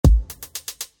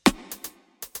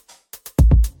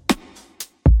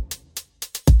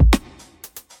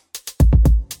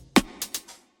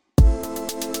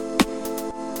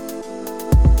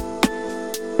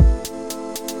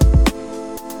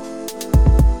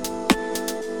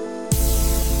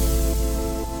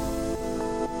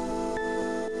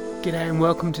G'day and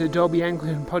welcome to the Dalby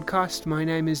Anglican Podcast. My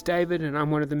name is David and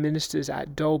I'm one of the ministers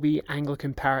at Dalby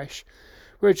Anglican Parish.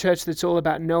 We're a church that's all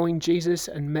about knowing Jesus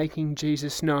and making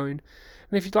Jesus known.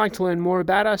 And if you'd like to learn more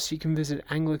about us, you can visit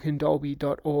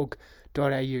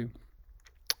anglicandalby.org.au.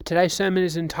 Today's sermon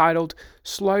is entitled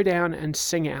Slow Down and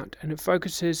Sing Out, and it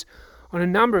focuses on a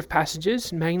number of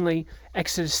passages, mainly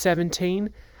Exodus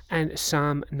 17 and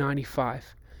Psalm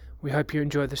 95. We hope you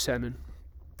enjoy the sermon.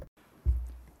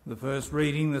 The first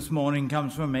reading this morning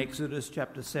comes from Exodus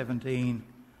chapter 17,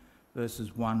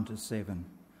 verses 1 to 7.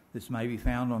 This may be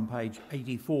found on page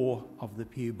 84 of the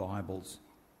Pew Bibles.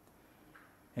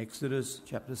 Exodus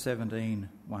chapter 17,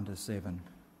 1 to 7.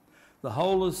 The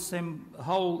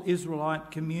whole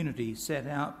Israelite community set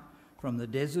out from the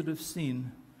desert of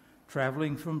Sin,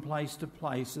 travelling from place to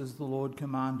place as the Lord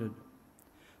commanded.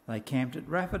 They camped at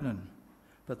Rephidim,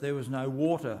 but there was no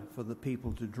water for the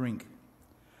people to drink.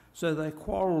 So they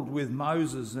quarrelled with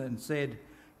Moses and said,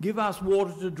 "Give us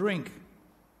water to drink."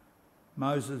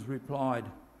 Moses replied,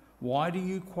 "Why do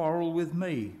you quarrel with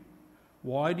me?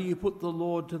 Why do you put the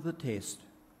Lord to the test?"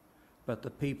 But the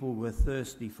people were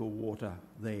thirsty for water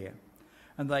there,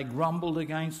 and they grumbled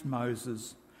against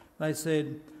Moses. They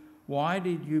said, "Why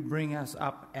did you bring us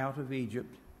up out of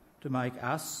Egypt to make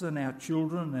us and our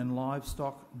children and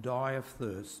livestock die of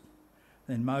thirst?"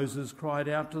 Then Moses cried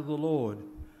out to the Lord,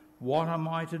 "What am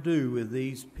I to do with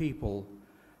these people?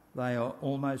 They are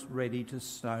almost ready to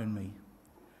stone me."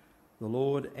 The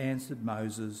Lord answered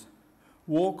Moses,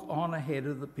 "Walk on ahead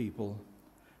of the people.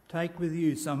 Take with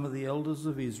you some of the elders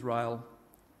of Israel,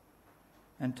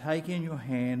 and take in your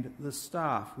hand the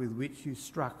staff with which you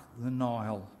struck the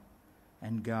Nile,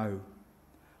 and go.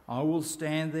 I will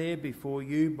stand there before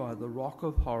you by the rock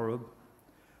of Horeb.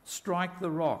 Strike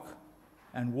the rock,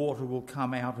 and water will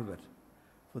come out of it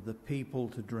for the people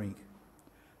to drink."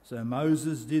 So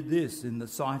Moses did this in the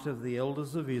sight of the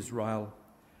elders of Israel,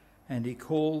 and he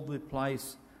called the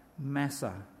place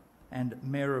Massah and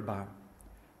Meribah,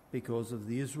 because of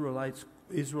the Israelites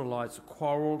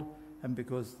quarrelled, and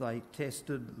because they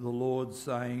tested the Lord,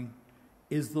 saying,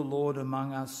 "Is the Lord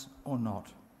among us or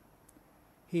not?"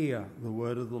 Hear the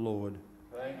word of the Lord.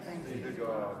 Thanks be to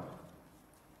God.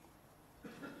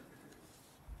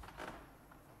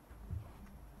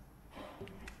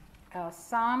 Our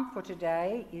psalm for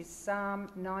today is Psalm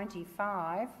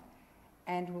 95,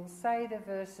 and we'll say the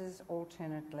verses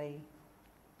alternately.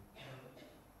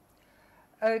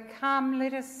 "O come,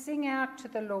 let us sing out to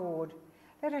the Lord.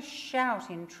 Let us shout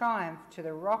in triumph to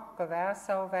the rock of our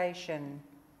salvation.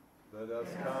 Let us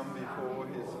come before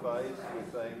his face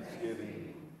with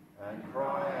thanksgiving and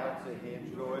cry out to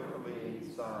him joyfully in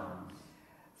psalms.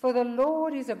 For the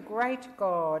Lord is a great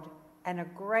God and a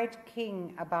great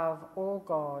King above all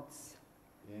gods.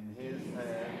 In his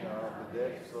hand are the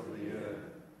depths of the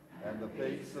earth, and the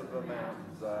peaks of the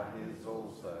mountains are his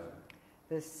also.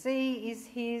 The sea is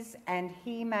his, and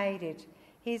he made it.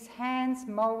 His hands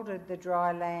moulded the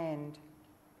dry land.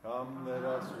 Come, let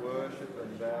us worship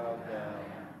and bow down,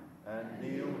 and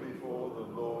kneel before the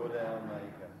Lord our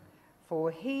Maker. For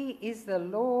he is the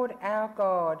Lord our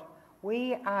God.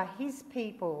 We are his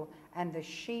people and the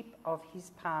sheep of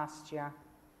his pasture.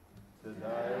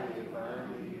 Today, if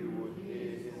only you would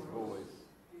hear his voice,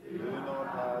 do not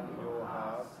harden your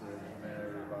hearts as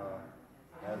Meribah,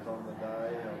 as on the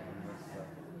day of Massah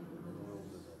in the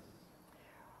wilderness.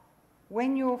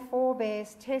 When your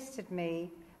forebears tested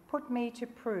me, put me to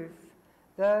proof,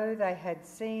 though they had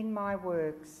seen my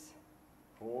works.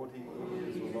 40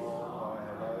 years long I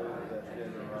have owed that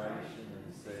generation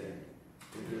and said,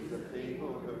 "It is the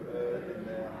people who erred in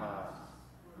their hearts,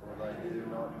 for they do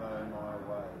not know my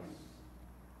ways."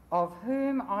 Of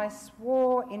whom I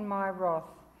swore in my wrath,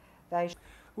 they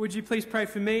Would you please pray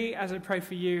for me as I pray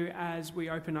for you as we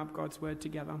open up God's word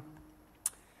together?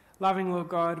 Loving Lord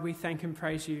God, we thank and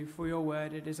praise you for your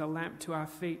word. It is a lamp to our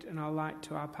feet and a light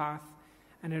to our path,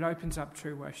 and it opens up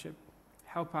true worship.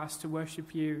 Help us to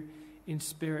worship you in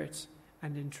spirit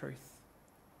and in truth.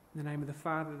 In the name of the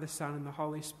Father, the Son, and the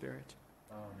Holy Spirit.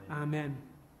 Amen. Amen.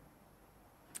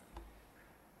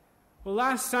 Well,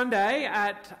 last Sunday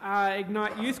at our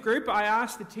Ignite Youth Group, I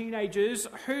asked the teenagers,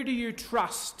 "Who do you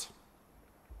trust?"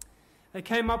 They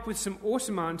came up with some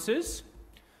awesome answers.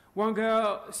 One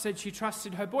girl said she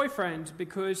trusted her boyfriend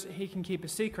because he can keep a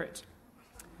secret.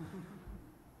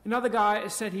 Another guy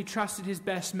said he trusted his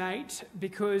best mate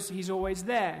because he's always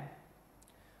there.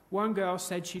 One girl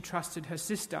said she trusted her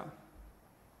sister.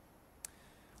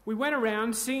 We went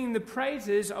around singing the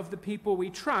praises of the people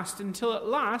we trust until at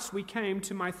last we came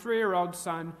to my 3-year-old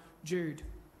son, Jude.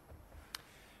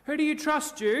 "Who do you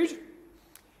trust, Jude?"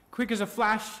 Quick as a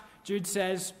flash, Jude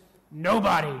says,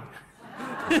 Nobody.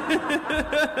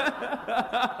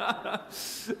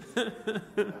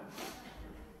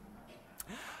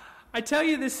 I tell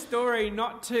you this story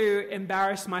not to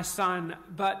embarrass my son,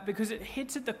 but because it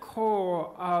hits at the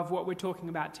core of what we're talking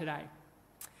about today.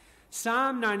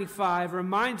 Psalm 95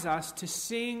 reminds us to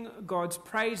sing God's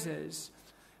praises,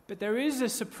 but there is a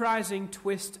surprising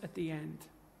twist at the end.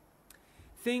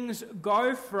 Things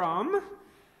go from,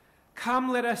 "Come,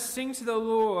 let us sing to the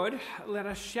Lord, let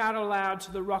us shout aloud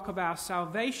to the rock of our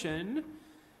salvation,"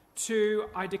 to,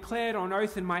 "I declared on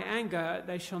oath in my anger,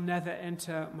 they shall never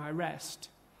enter my rest."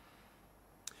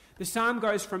 The psalm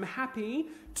goes from happy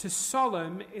to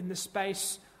solemn in the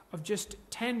space of just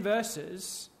 10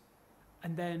 verses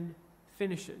and then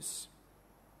finishes.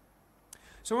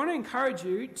 So I want to encourage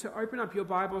you to open up your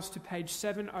Bibles to page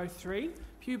 703,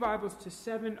 Pew Bibles to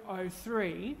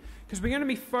 703, because we're going to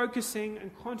be focusing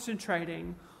and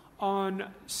concentrating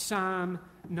on Psalm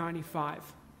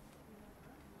 95.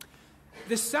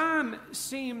 The psalm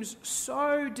seems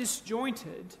so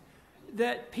disjointed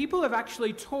that people have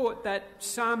actually taught that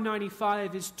Psalm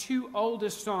 95 is two older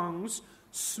songs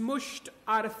smushed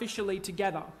artificially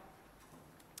together.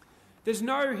 There's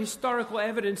no historical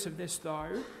evidence of this,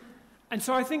 though, and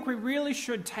so I think we really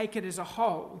should take it as a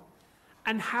whole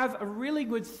and have a really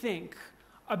good think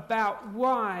about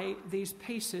why these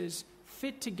pieces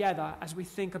fit together as we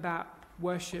think about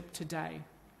worship today.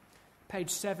 Page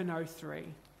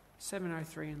 703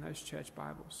 in those church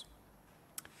Bibles.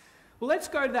 Well, let's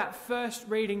go to that first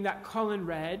reading that Colin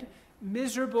read,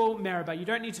 Miserable Meribah. You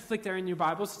don't need to flick there in your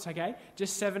Bibles, it's okay,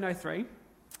 just 703.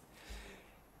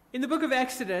 In the book of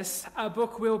Exodus, a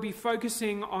book we'll be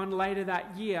focusing on later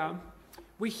that year,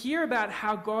 we hear about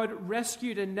how God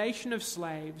rescued a nation of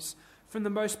slaves from the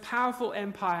most powerful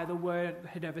empire the world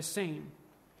had ever seen,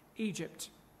 Egypt.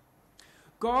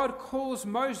 God calls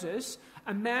Moses,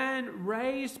 a man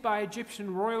raised by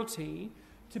Egyptian royalty,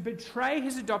 to betray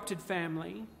his adopted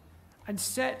family and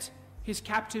set his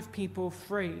captive people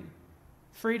free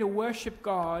to worship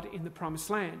God in the promised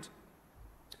land.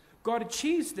 God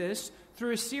achieves this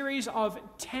through a series of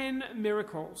 10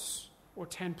 miracles, or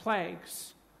 10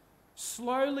 plagues,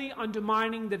 slowly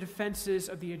undermining the defenses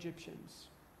of the Egyptians.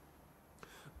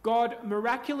 God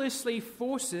miraculously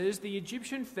forces the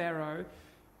Egyptian Pharaoh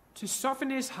to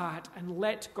soften his heart and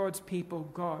let God's people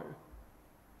go.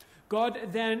 God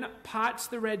then parts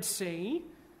the Red Sea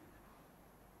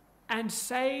and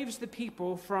saves the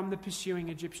people from the pursuing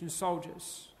Egyptian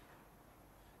soldiers.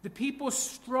 The people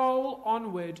stroll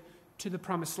onward to the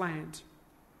promised land.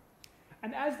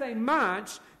 And as they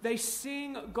march, they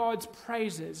sing God's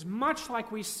praises, much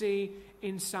like we see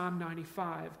in Psalm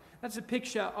 95. That's a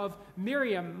picture of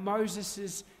Miriam,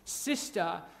 Moses'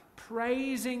 sister,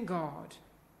 praising God.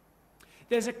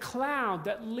 There's a cloud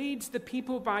that leads the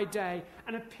people by day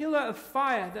and a pillar of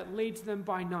fire that leads them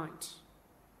by night.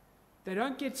 They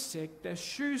don't get sick, their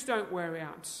shoes don't wear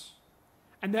out,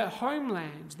 and their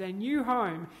homeland, their new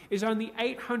home, is only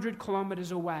 800 kilometers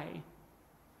away,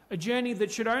 a journey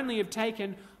that should only have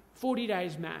taken 40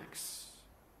 days max.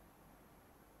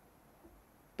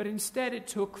 But instead it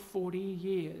took 40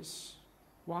 years.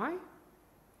 Why?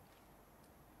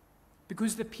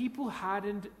 Because the people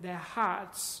hardened their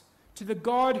hearts to the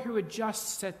God who had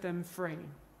just set them free.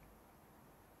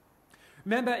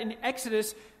 Remember, in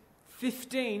Exodus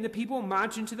 15, the people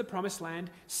march into the promised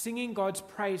land singing God's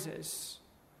praises.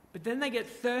 But then they get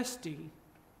thirsty,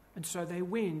 and so they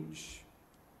whinge.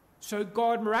 So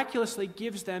God miraculously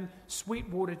gives them sweet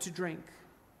water to drink.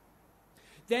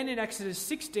 Then in Exodus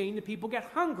 16, the people get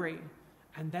hungry,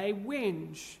 and they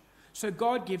whinge. So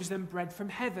God gives them bread from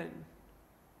heaven.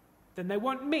 Then they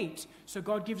want meat, so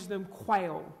God gives them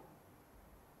quail.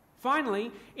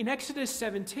 Finally, in Exodus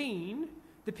 17,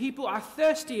 the people are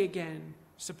thirsty again.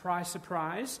 Surprise,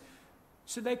 surprise.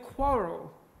 So they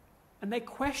quarrel and they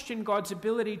question God's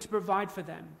ability to provide for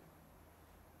them.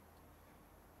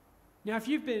 Now, if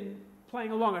you've been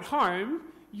playing along at home,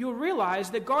 you'll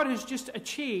realize that God has just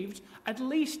achieved at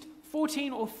least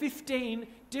 14 or 15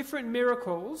 different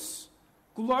miracles,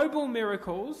 global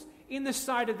miracles, in the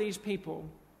sight of these people.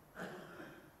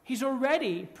 He's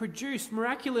already produced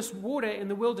miraculous water in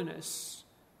the wilderness.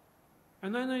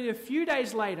 And only a few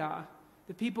days later,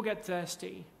 the people get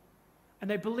thirsty, and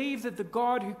they believe that the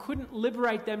God who couldn't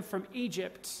liberate them from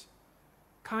Egypt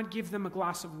can't give them a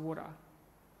glass of water.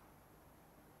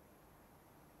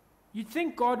 You'd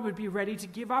think God would be ready to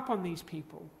give up on these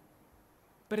people,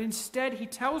 but instead he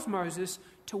tells Moses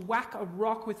to whack a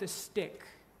rock with a stick,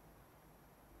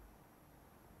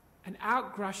 and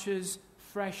out gushes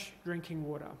fresh drinking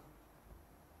water.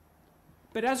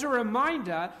 But as a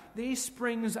reminder, these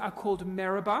springs are called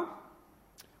Meribah,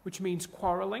 which means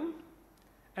quarrelling,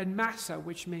 and Massah,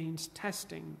 which means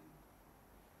testing.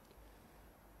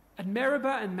 At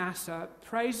Meribah and Massah,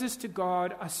 praises to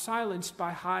God are silenced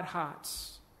by hard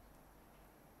hearts.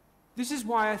 This is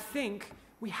why I think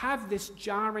we have this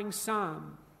jarring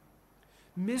psalm.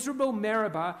 Miserable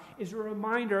Meribah is a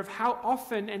reminder of how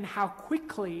often and how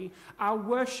quickly our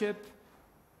worship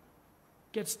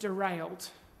gets derailed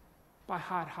by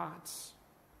hard hearts.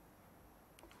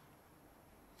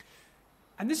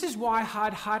 And this is why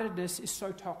hard-heartedness is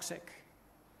so toxic.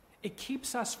 It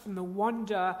keeps us from the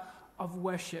wonder of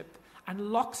worship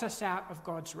and locks us out of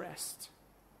God's rest.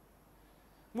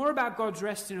 More about God's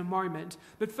rest in a moment,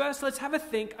 but first let's have a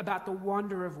think about the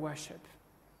wonder of worship.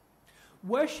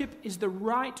 Worship is the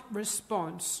right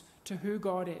response to who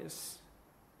God is.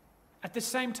 At the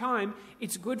same time,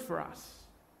 it's good for us.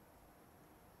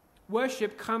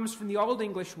 Worship comes from the Old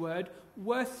English word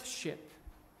worthship.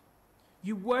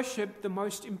 You worship the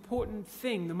most important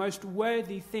thing, the most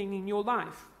worthy thing in your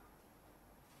life.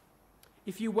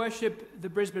 If you worship the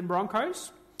Brisbane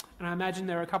Broncos, and I imagine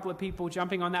there are a couple of people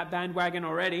jumping on that bandwagon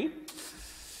already,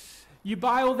 you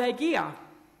buy all their gear.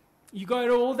 You go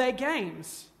to all their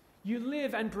games. You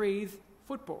live and breathe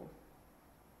football.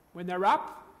 When they're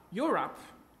up, you're up.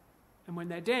 And when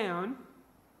they're down,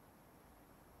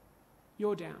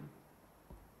 you're down.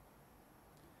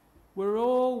 We're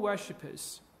all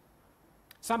worshippers.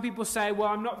 Some people say, well,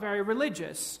 I'm not very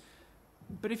religious.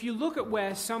 But if you look at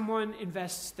where someone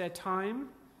invests their time,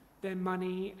 their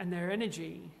money, and their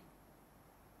energy,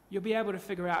 you'll be able to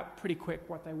figure out pretty quick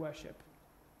what they worship.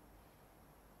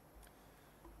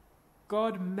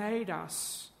 God made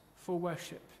us for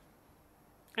worship.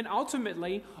 And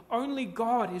ultimately, only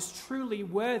God is truly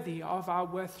worthy of our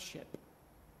worship.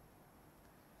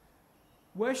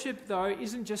 Worship, though,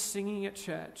 isn't just singing at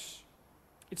church.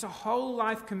 It's a whole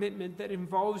life commitment that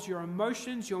involves your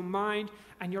emotions, your mind,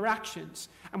 and your actions.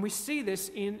 And we see this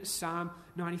in Psalm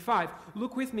 95.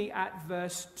 Look with me at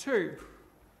verse 2.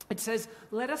 It says,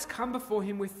 "Let us come before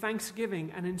him with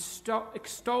thanksgiving and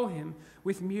extol him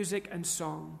with music and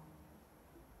song."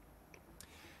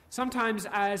 Sometimes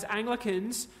as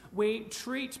Anglicans, we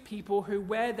treat people who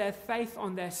wear their faith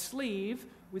on their sleeve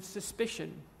with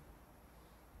suspicion.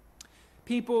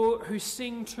 People who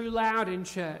sing too loud in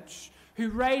church, who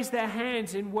raise their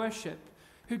hands in worship,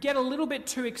 who get a little bit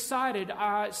too excited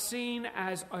are seen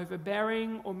as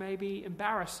overbearing or maybe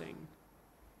embarrassing.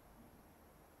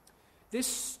 This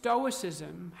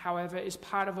stoicism, however, is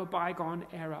part of a bygone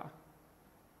era.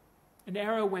 An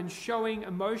era when showing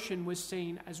emotion was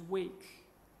seen as weak.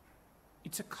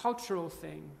 It's a cultural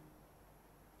thing.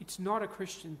 It's not a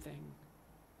Christian thing.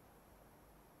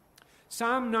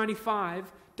 Psalm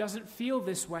 95 doesn't feel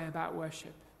this way about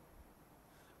worship.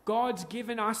 God's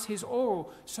given us his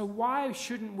all, so why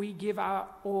shouldn't we give our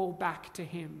all back to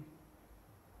him?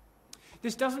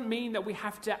 This doesn't mean that we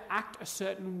have to act a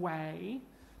certain way,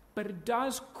 but it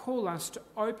does call us to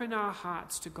open our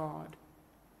hearts to God.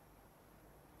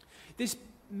 This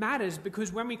matters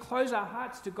because when we close our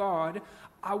hearts to God,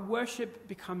 our worship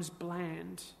becomes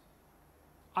bland.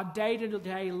 Our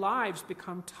day-to-day lives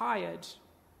become tired.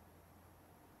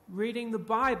 Reading the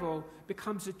Bible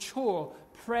becomes a chore,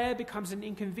 prayer becomes an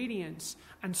inconvenience,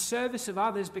 and service of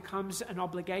others becomes an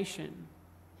obligation.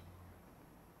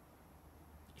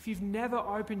 If you've never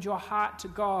opened your heart to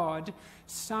God,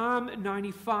 Psalm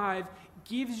 95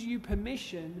 gives you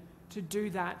permission to do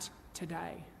that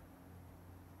today.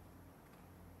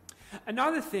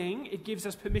 Another thing it gives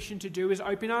us permission to do is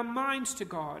open our minds to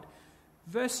God.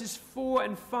 Verses 4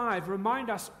 and 5 remind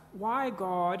us why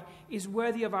God is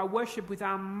worthy of our worship with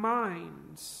our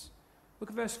minds. Look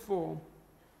at verse 4.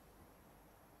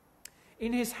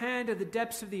 "In his hand are the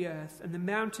depths of the earth, and the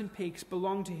mountain peaks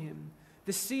belong to him.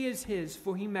 The sea is his,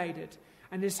 for he made it,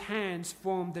 and his hands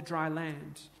formed the dry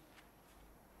land."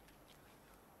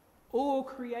 All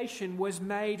creation was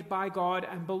made by God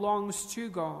and belongs to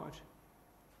God.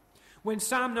 When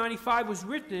Psalm 95 was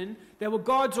written, there were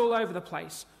gods all over the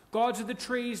place. Gods of the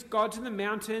trees, gods of the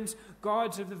mountains,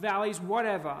 gods of the valleys,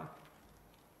 whatever.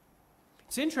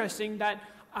 It's interesting that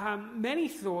many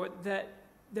thought that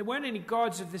there weren't any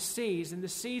gods of the seas, and the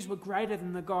seas were greater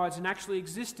than the gods and actually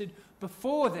existed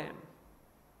before them.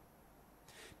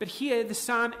 But here the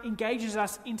psalm engages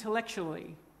us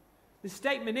intellectually. The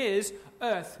statement is,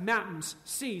 earth, mountains,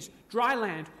 seas, dry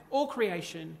land, all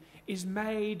creation is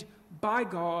made by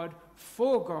God,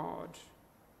 for God.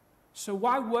 So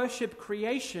why worship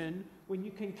creation when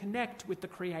you can connect with the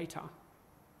Creator?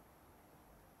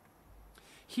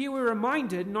 Here we're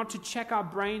reminded not to check our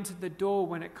brains at the door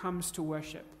when it comes to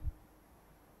worship.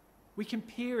 We can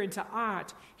peer into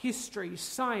art, history,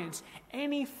 science,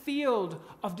 any field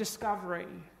of discovery,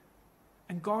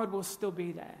 and God will still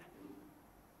be there.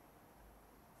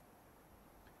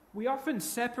 We often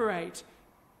separate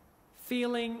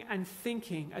feeling and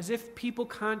thinking as if people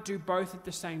can't do both at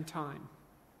the same time.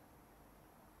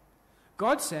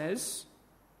 God says,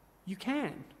 you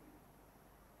can.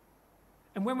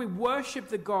 And when we worship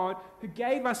the God who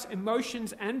gave us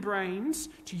emotions and brains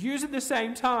to use at the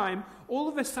same time, all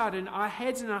of a sudden our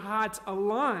heads and our hearts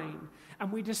align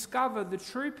and we discover the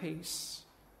true peace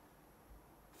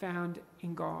found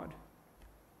in God.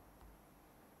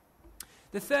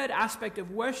 The third aspect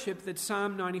of worship that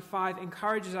Psalm 95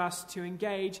 encourages us to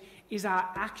engage is our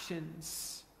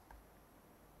actions.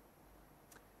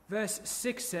 Verse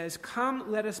 6 says,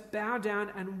 "Come, let us bow down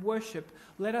and worship.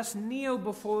 Let us kneel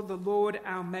before the Lord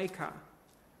our Maker.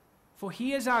 For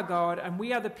he is our God, and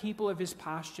we are the people of his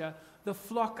pasture, the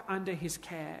flock under his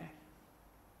care."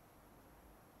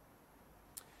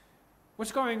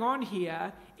 What's going on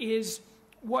here is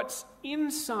what's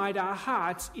inside our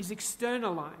hearts is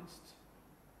externalized.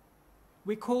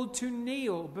 We're called to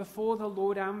kneel before the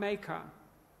Lord our Maker.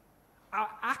 Our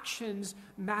actions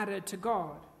matter to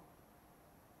God.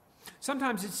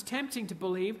 Sometimes it's tempting to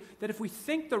believe that if we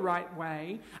think the right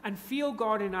way and feel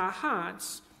God in our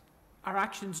hearts, our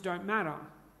actions don't matter.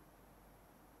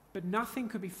 But nothing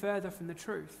could be further from the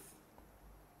truth.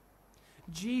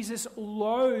 Jesus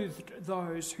loathed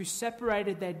those who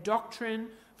separated their doctrine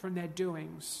from their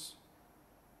doings.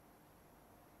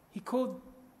 He called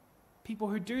people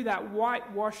who do that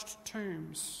whitewashed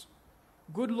tombs,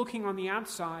 good looking on the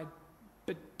outside,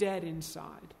 but dead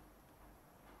inside.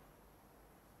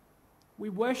 We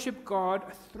worship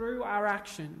God through our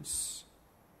actions.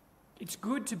 It's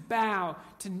good to bow,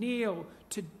 to kneel,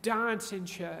 to dance in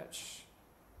church.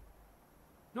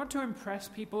 Not to impress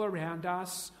people around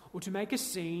us or to make a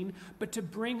scene, but to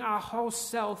bring our whole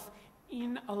self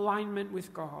in alignment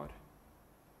with God.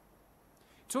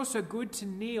 It's also good to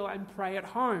kneel and pray at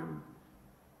home,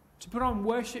 to put on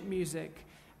worship music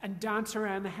and dance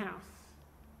around the house.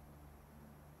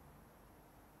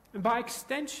 And by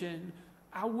extension,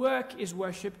 our work is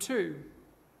worship too.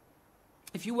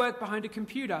 If you work behind a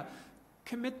computer,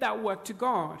 commit that work to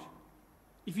God.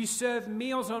 If you serve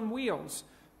Meals on Wheels,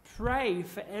 pray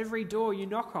for every door you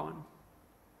knock on.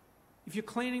 If you're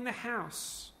cleaning the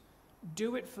house,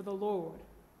 do it for the Lord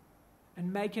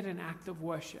and make it an act of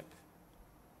worship.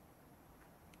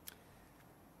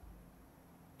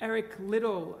 Eric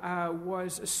Liddell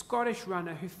was a Scottish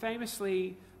runner who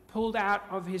famously pulled out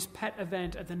of his pet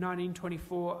event at the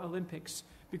 1924 Olympics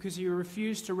because he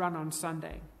refused to run on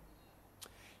Sunday.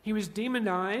 He was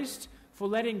demonized for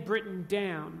letting Britain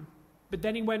down, but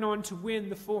then he went on to win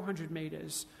the 400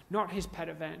 meters, not his pet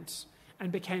event, and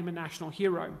became a national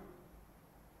hero.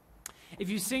 If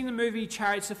you've seen the movie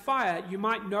Chariots of Fire, you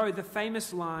might know the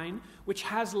famous line which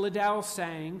has Liddell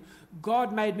saying,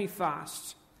 "God made me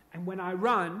fast, and when I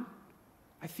run,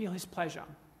 I feel his pleasure."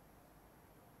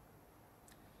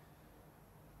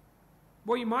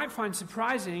 What you might find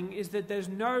surprising is that there's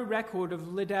no record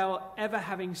of Liddell ever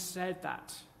having said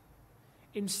that.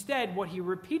 Instead, what he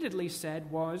repeatedly said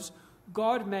was,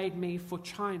 "God made me for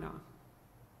China."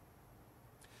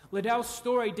 Liddell's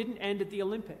story didn't end at the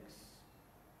Olympics.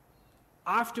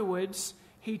 Afterwards,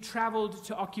 he traveled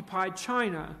to occupied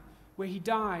China, where he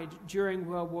died during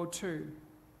World War II.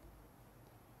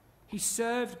 He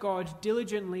served God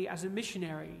diligently as a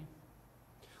missionary.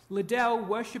 Liddell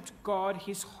worshipped God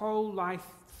his whole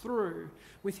life through,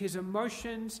 with his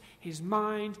emotions, his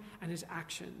mind, and his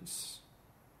actions.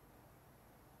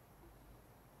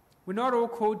 We're not all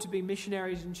called to be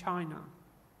missionaries in China,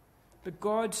 but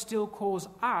God still calls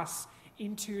us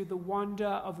into the wonder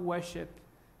of worship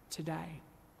today.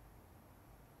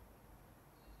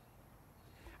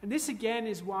 And this again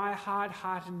is why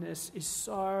hard-heartedness is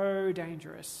so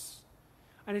dangerous.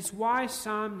 And it's why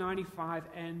Psalm 95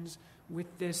 ends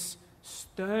with this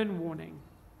stern warning.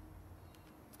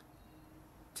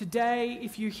 Today,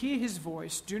 if you hear his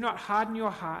voice, do not harden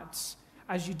your hearts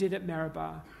as you did at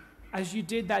Meribah, as you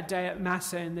did that day at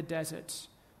Massah in the desert,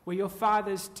 where your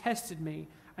fathers tested me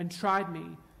and tried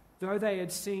me, though they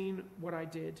had seen what I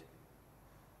did.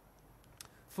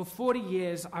 For 40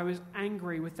 years I was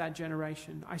angry with that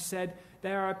generation. I said,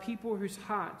 they are a people whose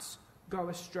hearts go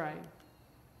astray.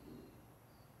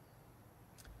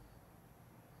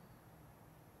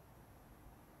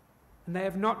 And they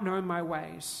have not known my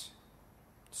ways.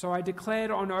 So I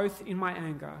declared on oath in my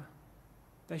anger,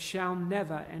 they shall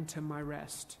never enter my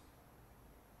rest.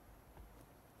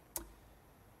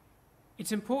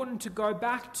 It's important to go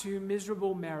back to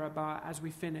miserable Meribah as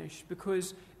we finish,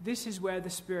 because this is where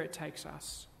the Spirit takes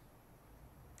us.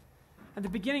 At the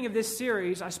beginning of this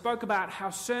series, I spoke about how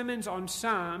sermons on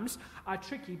Psalms are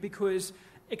tricky because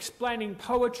explaining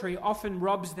poetry often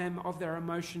robs them of their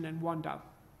emotion and wonder.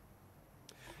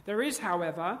 There is,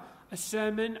 however, a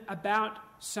sermon about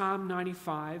Psalm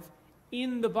 95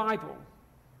 in the Bible.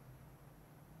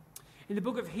 In the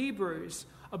book of Hebrews,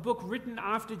 a book written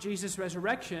after Jesus'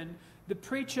 resurrection, the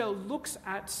preacher looks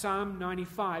at Psalm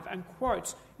 95 and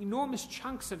quotes enormous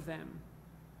chunks of them.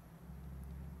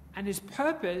 And his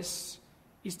purpose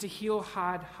is to heal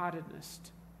hard-heartedness.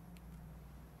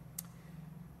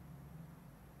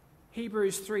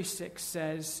 Hebrews 3:6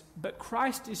 says, "But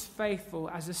Christ is faithful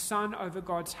as a son over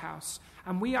God's house,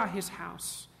 and we are his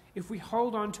house, if we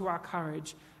hold on to our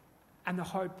courage and the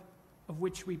hope of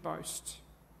which we boast."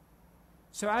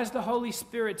 So as the Holy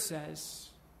Spirit says,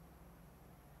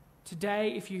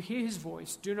 today, if you hear his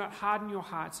voice, do not harden your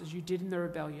hearts as you did in the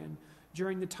rebellion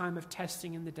during the time of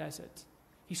testing in the desert.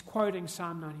 He's quoting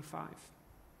Psalm 95.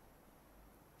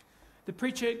 The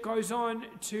preacher goes on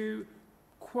to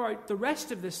quote the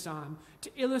rest of the psalm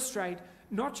to illustrate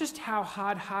not just how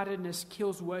hard-heartedness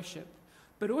kills worship,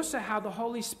 but also how the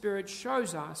Holy Spirit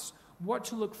shows us what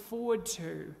to look forward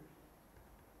to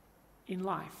in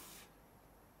life.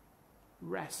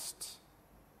 Rest.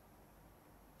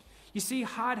 You see,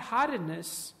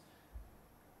 hard-heartedness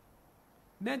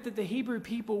meant that the Hebrew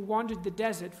people wandered the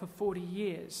desert for 40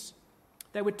 years.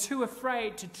 They were too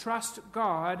afraid to trust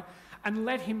God and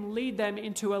let him lead them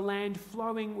into a land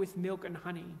flowing with milk and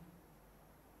honey.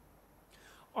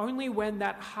 Only when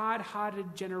that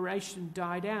hard-hearted generation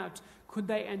died out could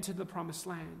they enter the promised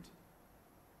land.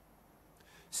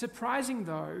 Surprising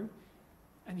though,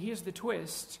 and here's the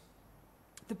twist,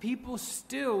 the people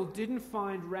still didn't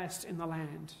find rest in the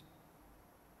land.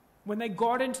 When they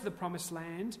got into the promised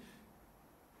land,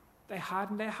 they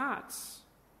hardened their hearts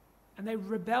and they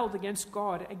rebelled against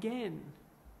God again,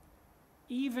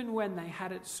 even when they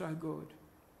had it so good.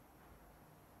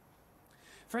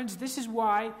 Friends, this is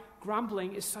why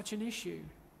grumbling is such an issue.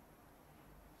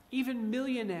 Even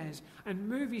millionaires and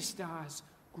movie stars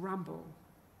grumble.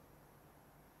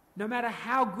 No matter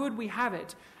how good we have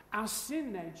it, our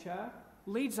sin nature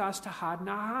leads us to harden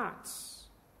our hearts.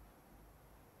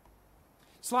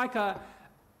 It's like a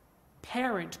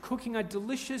parent cooking a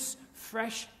delicious,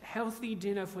 fresh, healthy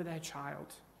dinner for their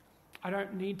child. I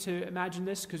don't need to imagine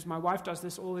this because my wife does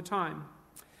this all the time.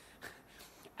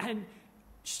 And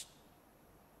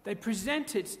they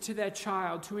present it to their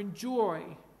child to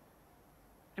enjoy.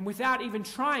 And without even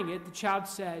trying it, the child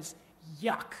says,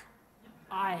 "Yuck,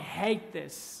 I hate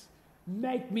this.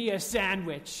 Make me a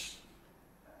sandwich."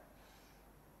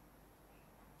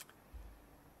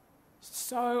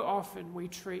 So often we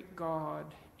treat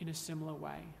God in a similar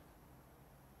way,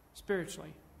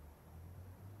 spiritually,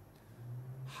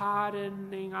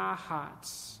 hardening our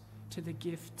hearts to the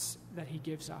gifts that he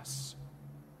gives us.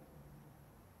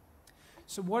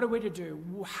 So what are we to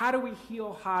do? How do we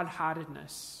heal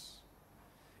hard-heartedness?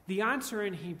 The answer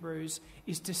in Hebrews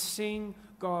is to sing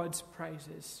God's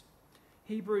praises.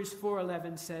 Hebrews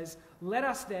 4:11 says, "Let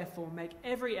us therefore make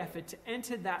every effort to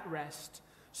enter that rest,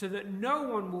 so that no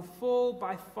one will fall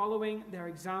by following their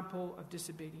example of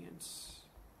disobedience."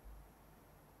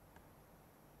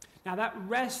 Now that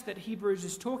rest that Hebrews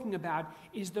is talking about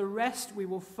is the rest we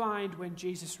will find when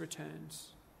Jesus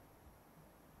returns.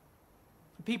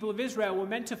 The people of Israel were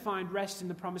meant to find rest in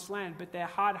the promised land, but their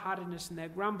hard-heartedness and their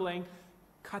grumbling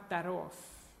cut that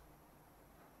off.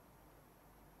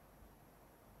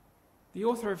 The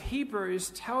author of Hebrews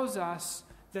tells us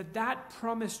that that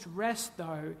promised rest,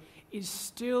 though, is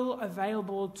still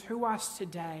available to us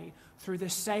today through the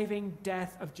saving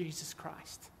death of Jesus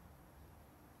Christ.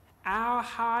 Our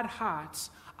hard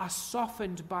hearts are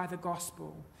softened by the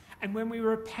gospel, and when we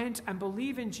repent and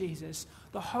believe in Jesus,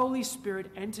 the Holy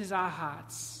Spirit enters our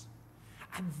hearts.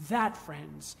 And that,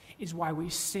 friends, is why we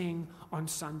sing on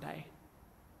Sunday.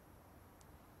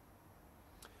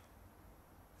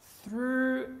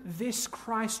 Through this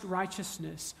Christ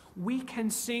righteousness, we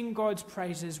can sing God's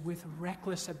praises with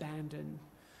reckless abandon,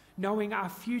 knowing our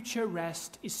future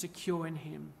rest is secure in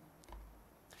him.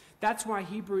 That's why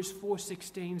Hebrews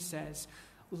 4:16 says,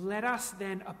 "Let us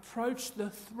then approach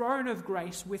the throne of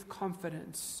grace with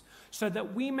confidence, so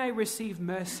that we may receive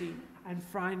mercy and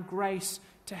find grace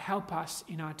to help us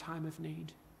in our time of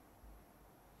need."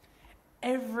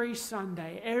 Every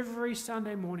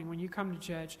Sunday morning when you come to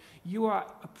church, you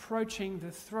are approaching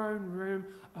the throne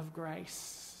room of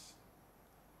grace.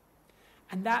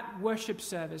 And that worship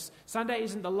service, Sunday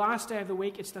isn't the last day of the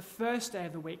week, it's the first day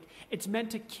of the week. It's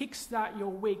meant to kickstart your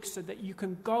week so that you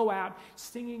can go out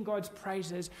singing God's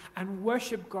praises and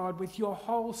worship God with your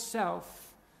whole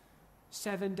self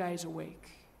 7 days a week.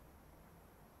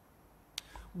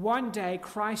 One day,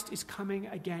 Christ is coming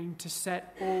again to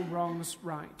set all wrongs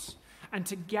right and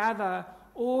to gather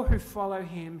all who follow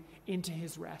him into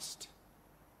his rest.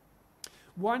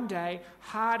 One day,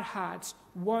 hard hearts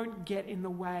won't get in the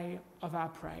way of our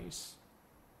praise.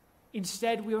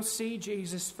 Instead, we'll see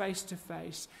Jesus face to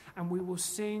face and we will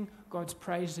sing God's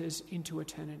praises into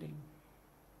eternity.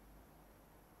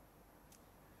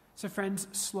 So friends,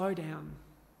 slow down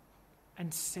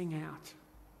and sing out.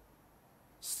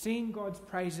 Sing God's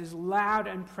praises loud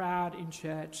and proud in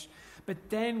church, but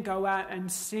then go out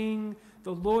and sing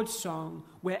the Lord's song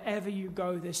wherever you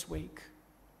go this week.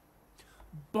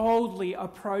 Boldly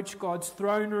approach God's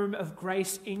throne room of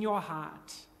grace in your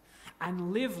heart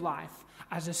and live life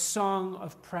as a song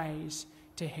of praise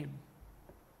to him.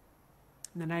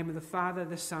 In the name of the Father,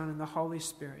 the Son, and the Holy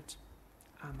Spirit.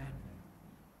 Amen.